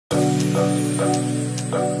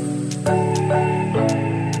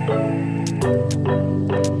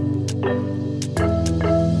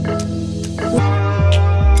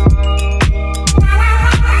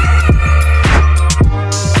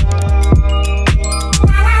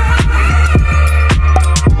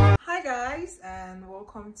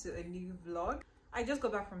To a new vlog. I just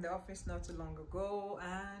got back from the office not too long ago,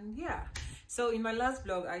 and yeah, so in my last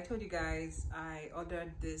vlog I told you guys I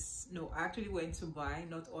ordered this. No, I actually went to buy,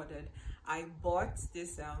 not ordered. I bought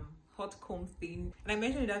this hot comb thing, and I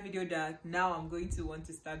mentioned in that video that now I'm going to want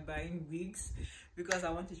to start buying wigs because I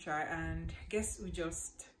want to try. And guess who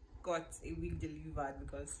just got a wig delivered?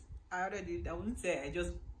 Because I ordered it. I wouldn't say I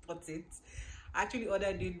just bought it. I actually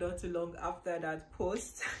ordered it not too long after that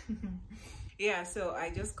post. Yeah, so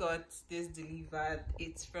I just got this delivered.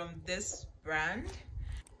 It's from this brand.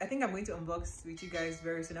 I think I'm going to unbox with you guys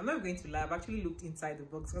very soon. I'm not going to lie, I've actually looked inside the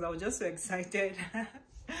box because I was just so excited.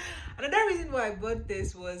 Another reason why I bought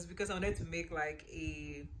this was because I wanted to make like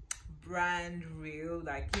a brand reel,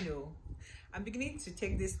 like, you know, I'm beginning to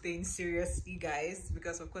take this thing seriously, guys,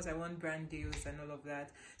 because of course I want brand deals and all of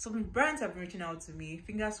that. Some brands have been reaching out to me.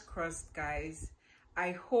 Fingers crossed, guys.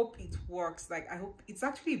 I hope it works. Like, I hope it's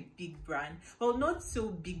actually a big brand. Well, not so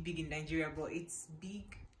big in Nigeria, but it's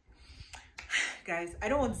big. Guys, I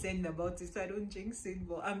don't want to say anything about it so I don't jinx it,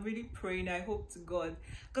 but I'm really praying. I hope to God,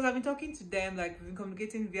 because I've been talking to them, like we've been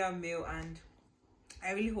communicating via mail, and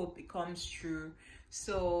I really hope it comes true.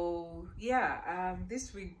 So yeah,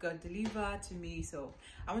 this week got delivered to me, so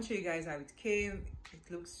I want to show you guys how it came. It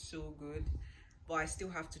looks so good, but I still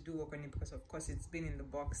have to do work on it because of course it's been in the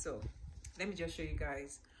box. So let me just show you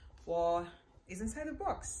guys what is inside the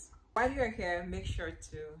box. While you're here, make sure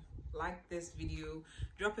to like this video,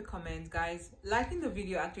 drop a comment, guys. Liking the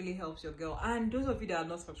video actually helps your girl. And those of you that are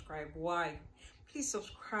not subscribed, why? Please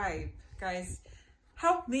subscribe, guys.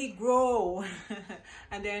 Help me grow.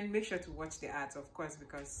 And then make sure to watch the ads, of course,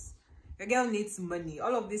 because your girl needs money.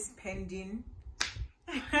 All of this pending.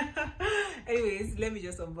 Anyways, let me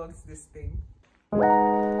just unbox this thing.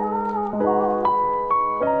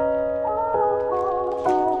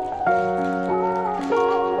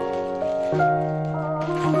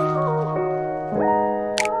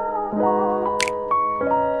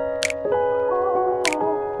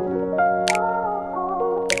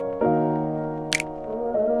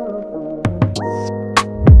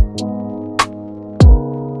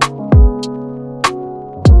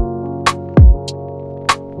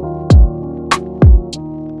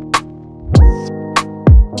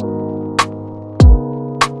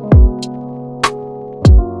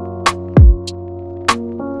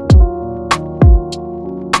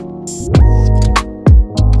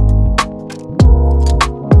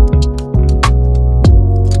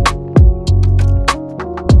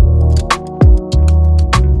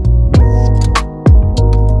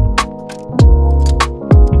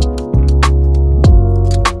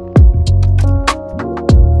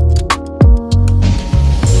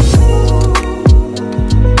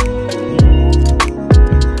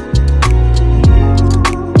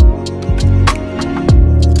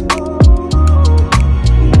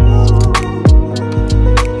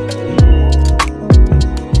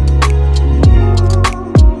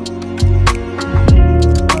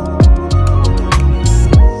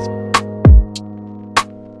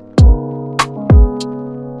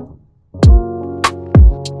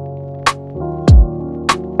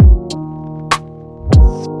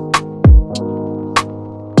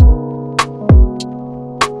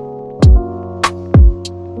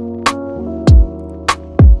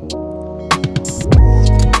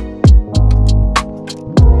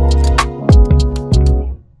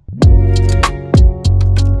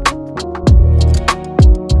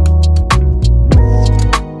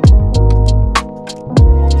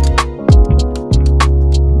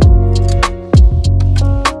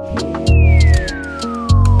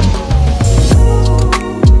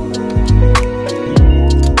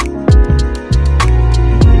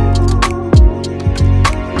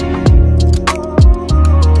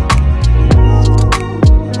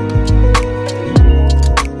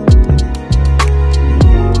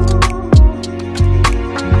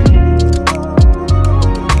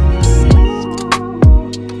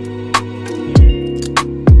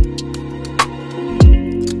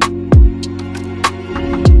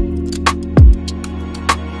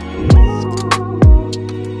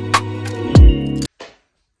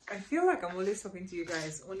 Talking to you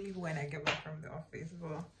guys only when I get back from the office.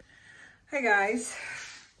 But hey guys,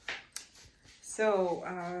 so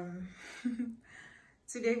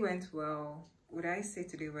today went well. Would I say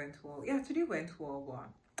today went well? Yeah, today went well,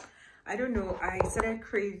 but I don't know, I started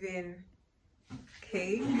craving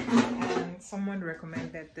cake, and someone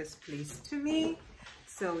recommended this place to me.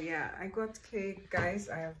 So yeah, I got cake, guys.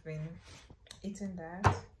 I have been eating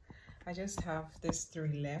that. I just have this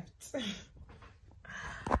 3 left.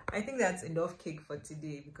 I think that's enough cake for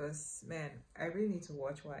today because, man, I really need to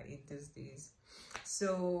watch what I eat these days.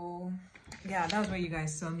 So yeah, that's where you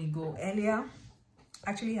guys saw me go earlier. I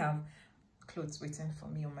actually have clothes waiting for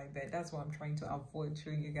me on my bed. That's what I'm trying to avoid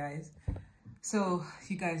showing you guys. So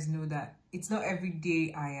you guys know that it's not every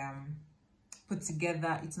day I am put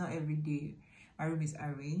together. It's not every day my room is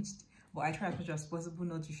arranged, but I try as much as possible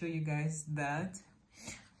not to show you guys that.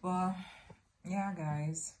 But yeah,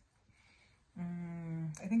 guys,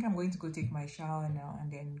 I think I'm going to go take my shower now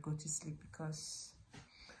and then go to sleep because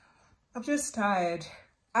I'm just tired.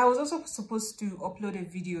 I was also supposed to upload a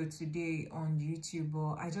video today on YouTube,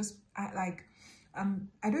 but I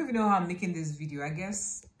don't even know how I'm making this video. I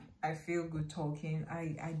guess I feel good talking.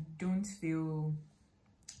 I don't feel,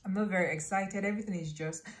 I'm not very excited. Everything is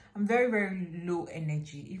just, I'm very low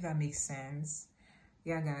energy, if that makes sense.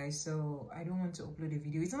 Yeah, guys, so I don't want to upload a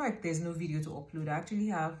video. It's not like there's no video to upload. I actually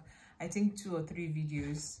have, I think 2 or 3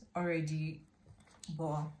 videos already,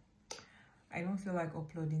 but I don't feel like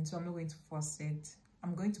uploading, so I'm not going to force it.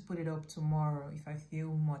 I'm going to put it up tomorrow if I feel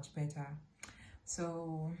much better.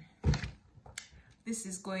 So this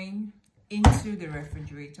is going into the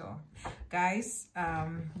refrigerator, guys.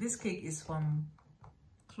 This cake is from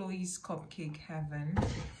Chloe's Cupcake Heaven.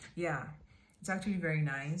 Yeah, it's actually very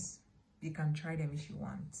nice. You can try them if you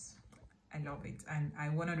want. I love it and I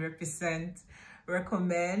 100%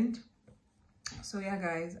 recommend. So yeah,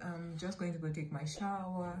 guys, I'm just going to go take my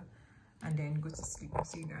shower and then go to sleep. I'll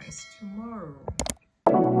see you guys tomorrow.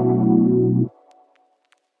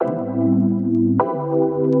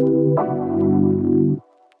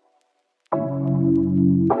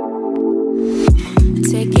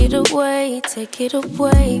 Take it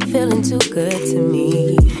away, feeling too good to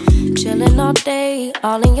me. Chilling all day,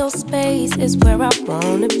 all in your space is where I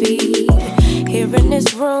wanna be. Here in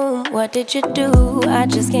this room, what did you do? I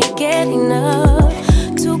just can't get enough.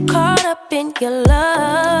 Too caught up in your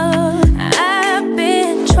love. I've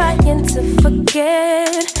been trying to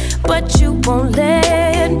forget, but you won't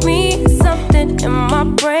let me. Something in my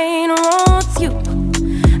brain wants you.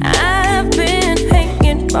 I've been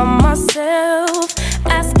hanging by myself,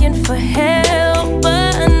 asking for help,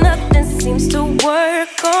 but nothing seems to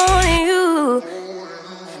work on you.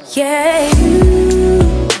 Yeah,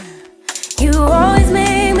 you always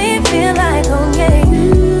make me feel like home. Yeah,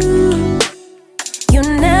 you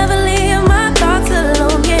never leave my thoughts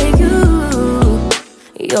alone. Yeah,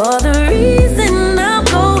 you're the reason I'm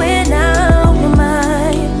going out of my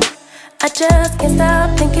mind. I just can't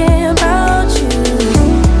stop thinking about you.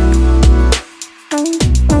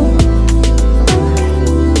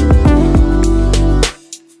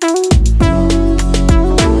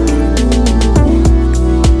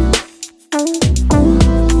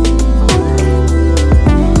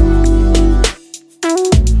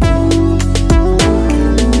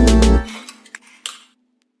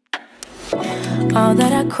 All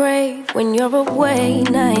that I crave when you're away,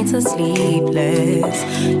 nights are sleepless.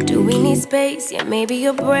 Do we need space? Yeah, maybe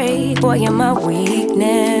a break. Boy, you're my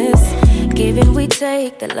weakness. Give and we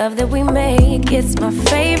take, the love that we make, it's my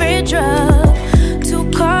favorite drug. Too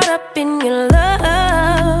caught up in your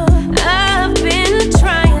love. I've been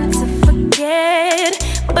trying to forget,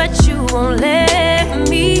 but you won't let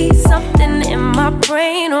me. Something in my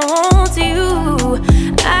brain wants you.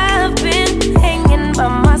 I've been hanging by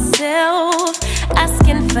myself,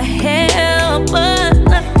 asking for help, but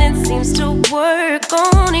nothing seems to work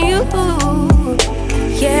on you.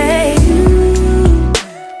 Yeah,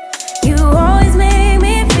 you always make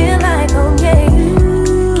me feel like home. Yeah,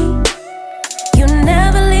 you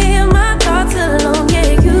never leave my thoughts alone.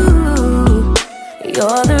 Yeah,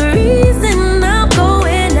 you're the reason I'm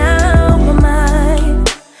going out of my mind.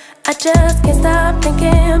 I just can't stop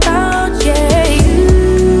thinking about you.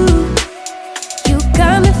 You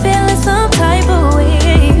got me feeling some type of way.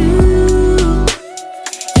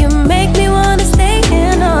 You make me wanna stay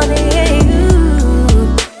in all day.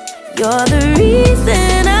 You're the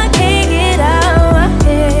reason I can't get out of my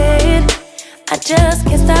head. I just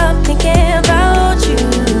can't stop thinking about you.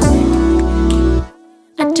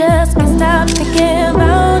 I just can't stop thinking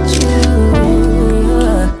about you.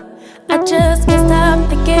 I just can't stop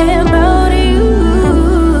thinking about you.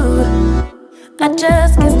 I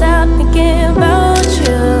just can't stop thinking about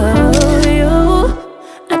you.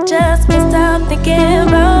 I just can't stop thinking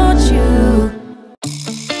about you.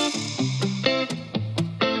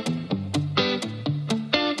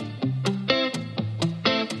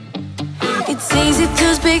 It's easy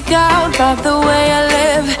to speak out of the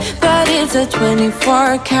it's a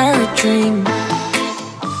 24-karat dream.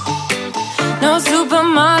 No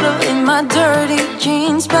supermodel in my dirty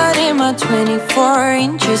jeans, but in my 24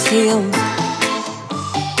 inches heels.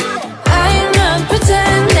 I'm not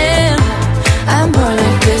pretending, I'm born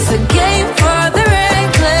like this, a game for the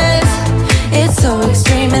reckless. It's so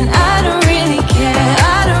extreme and I don't really care,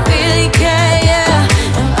 I don't really care, yeah.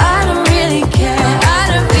 No, I don't really care, I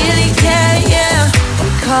don't really care, yeah.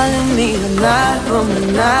 They're calling me a mad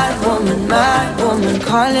woman, mad woman, mad woman.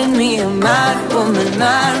 Calling me a mad woman,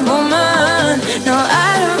 mad woman. No,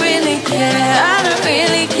 I don't really care, I don't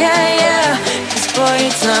really care, yeah. 'Cause boy,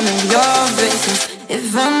 it's none of your business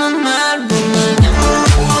if I'm a mad woman.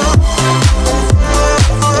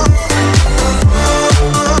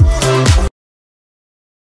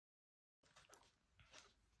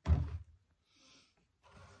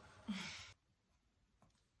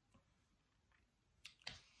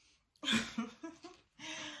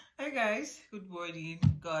 Hey guys, good morning.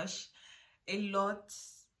 Gosh, a lot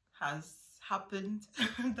has happened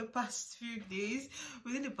the past few days,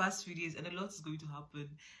 within the past few days, and a lot is going to happen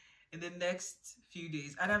in the next few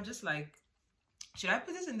days. And I'm just like, should I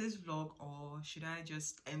put this in this vlog or should I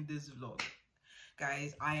just end this vlog?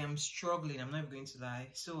 Guys, I am struggling, I'm not going to lie.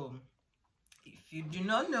 So if you do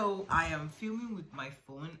not know, I am filming with my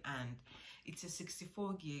phone and it's a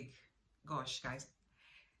 64 gig. Gosh guys,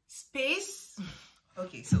 space.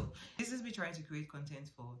 Okay, so this is me trying to create content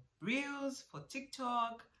for Reels, for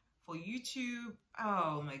TikTok, for YouTube.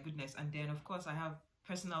 Oh my goodness. And then of course I have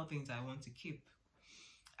personal things I want to keep.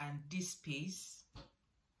 And this space,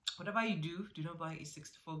 whatever you do not buy a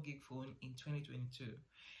 64 gig phone in 2022.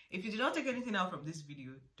 If you do not take anything out from this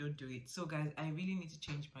video, don't do it. So guys, I really need to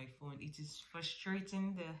change my phone. It is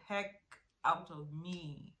frustrating the heck out of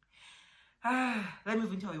me. Let me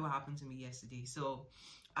even tell you what happened to me yesterday. So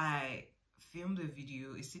I filmed a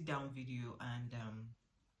video, a sit down video, and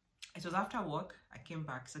it was after work. I came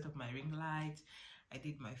back, set up my ring light, I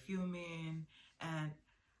did my filming, and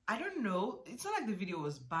I don't know, it's not like the video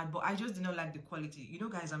was bad, but I just did not like the quality. You know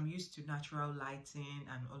guys, I'm used to natural lighting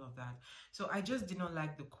and all of that, so I just did not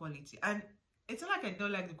like the quality. And it's not like I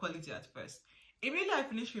don't like the quality at first. Immediately I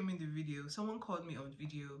finished filming the video, someone called me on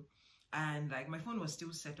video, and like my phone was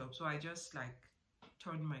still set up, so I just like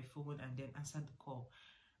turned my phone and then answered the call.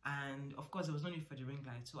 And of course there was no need for the ring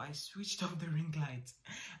light, so I switched off the ring light.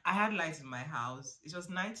 I had lights in my house. It was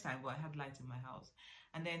night time, but I had lights in my house.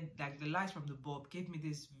 And then like the light from the bulb gave me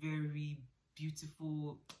this very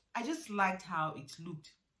beautiful, I just liked how it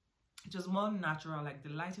looked. It was more natural, like the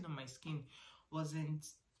lighting on my skin wasn't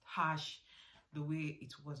harsh the way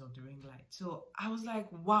it was on the ring light. So I was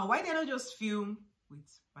like, wow, why didn't I just film with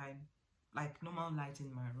my like normal light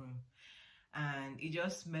in my room? And it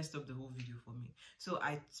just messed up the whole video for me. So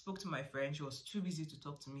I spoke to my friend. She was too busy to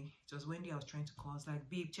talk to me. It was Wendy I was trying to call. I was like,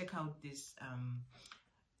 babe, check out this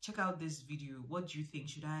video. What do you think?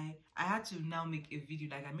 Should I had to now make a video.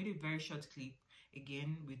 Like I made a very short clip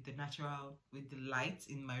again with the light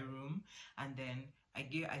in my room, and then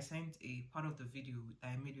I sent a part of the video that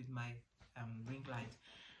I made with my ring light.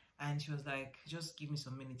 And she was like, just give me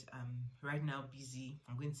some minutes. Right now busy.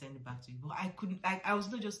 I'm going to send it back to you. But I couldn't, I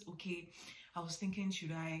was not just okay. I was thinking,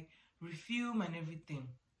 should I refilm and everything?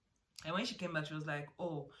 And when she came back, she was like,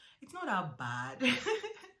 oh, it's not that bad.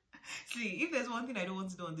 See, if there's one thing I don't want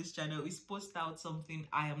to do on this channel, is post out something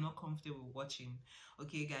I am not comfortable watching.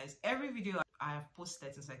 Okay, guys, every video I have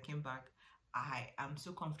posted since I came back, I am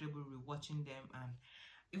so comfortable with watching them. And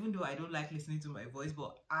even though I don't like listening to my voice,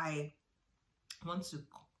 but I want to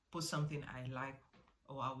post something I like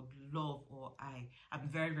or I would love or I'm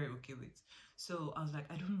very, very okay with. So I was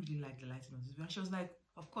like, I don't really like the lighting on this video. And she was like,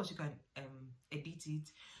 of course you can edit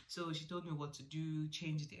it. So she told me what to do,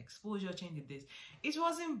 change the exposure, change this. It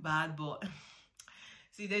wasn't bad, but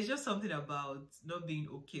see, there's just something about not being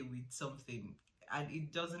okay with something and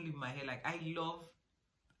it doesn't leave my head. Like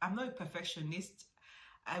I'm not a perfectionist.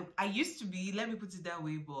 I used to be, let me put it that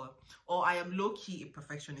way, but or I am low-key a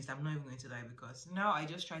perfectionist. I'm not even going to lie, because now I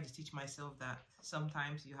just try to teach myself that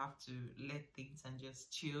sometimes you have to let things and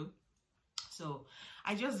just chill. So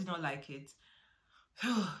I just did not like it.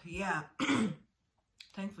 Yeah.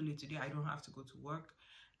 Thankfully today I don't have to go to work,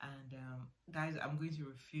 and guys, I'm going to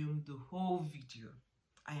refilm the whole video.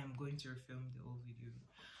 I am going to refilm the whole video.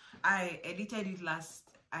 I edited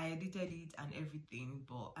it and everything,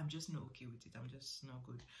 but I'm just not okay with it. I'm just not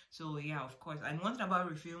good. So yeah, of course. And one thing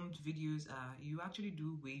about refilmed videos, you actually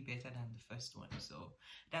do way better than the first one. So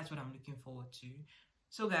that's what I'm looking forward to.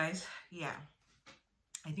 So guys, yeah,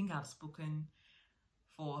 I think I've spoken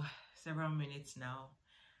for several minutes now.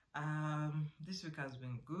 This week has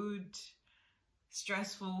been good.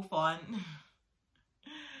 stressful, fun.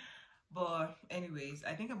 But anyways,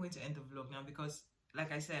 I think I'm going to end the vlog now because,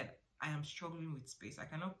 like I said, I am struggling with space. I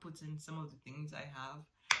cannot put in some of the things I have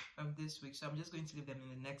from this week, so I'm just going to leave them in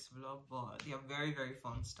the next vlog, but they are very, very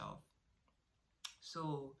fun stuff.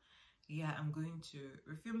 So yeah, I'm going to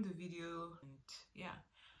refilm the video, and yeah,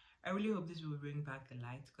 I really hope this will bring back the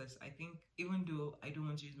light, because I think even though I don't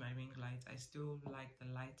want to use my ring light, I still like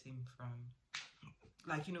the lighting from,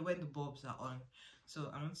 like, you know, when the bulbs are on.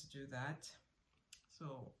 So I want to do that.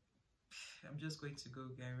 So I'm just going to go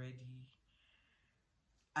get ready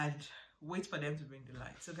and wait for them to bring the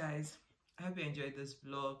light. So guys, I hope you enjoyed this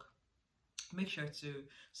vlog. Make sure to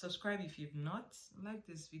subscribe if you've not. Like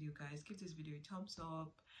this video, guys. Give this video a thumbs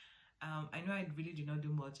up. I know I really did not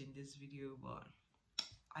do much in this video, but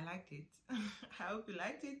I liked it. I hope you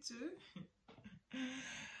liked it too.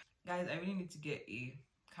 Guys, I really need to get a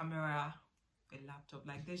camera, a laptop.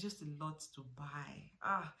 Like, there's just a lot to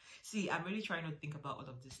buy. See, I'm really trying to think about all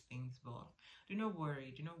of these things, but do not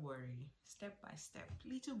worry, step by step,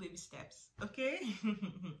 little baby steps, okay?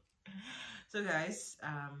 So guys,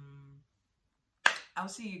 I'll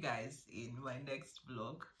see you guys in my next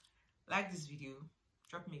vlog. Like this video,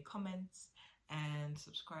 drop me a comment, and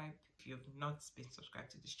subscribe if you have not been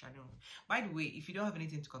subscribed to this channel. By the way, if you don't have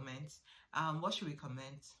anything to comment, what should we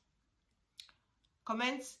comment?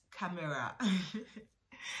 Comment camera.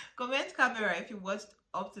 Comment camera if you watched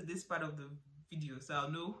up to this part of the video, so I'll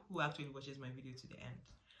know who actually watches my video to the end.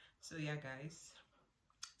 So yeah guys,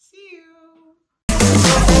 see you.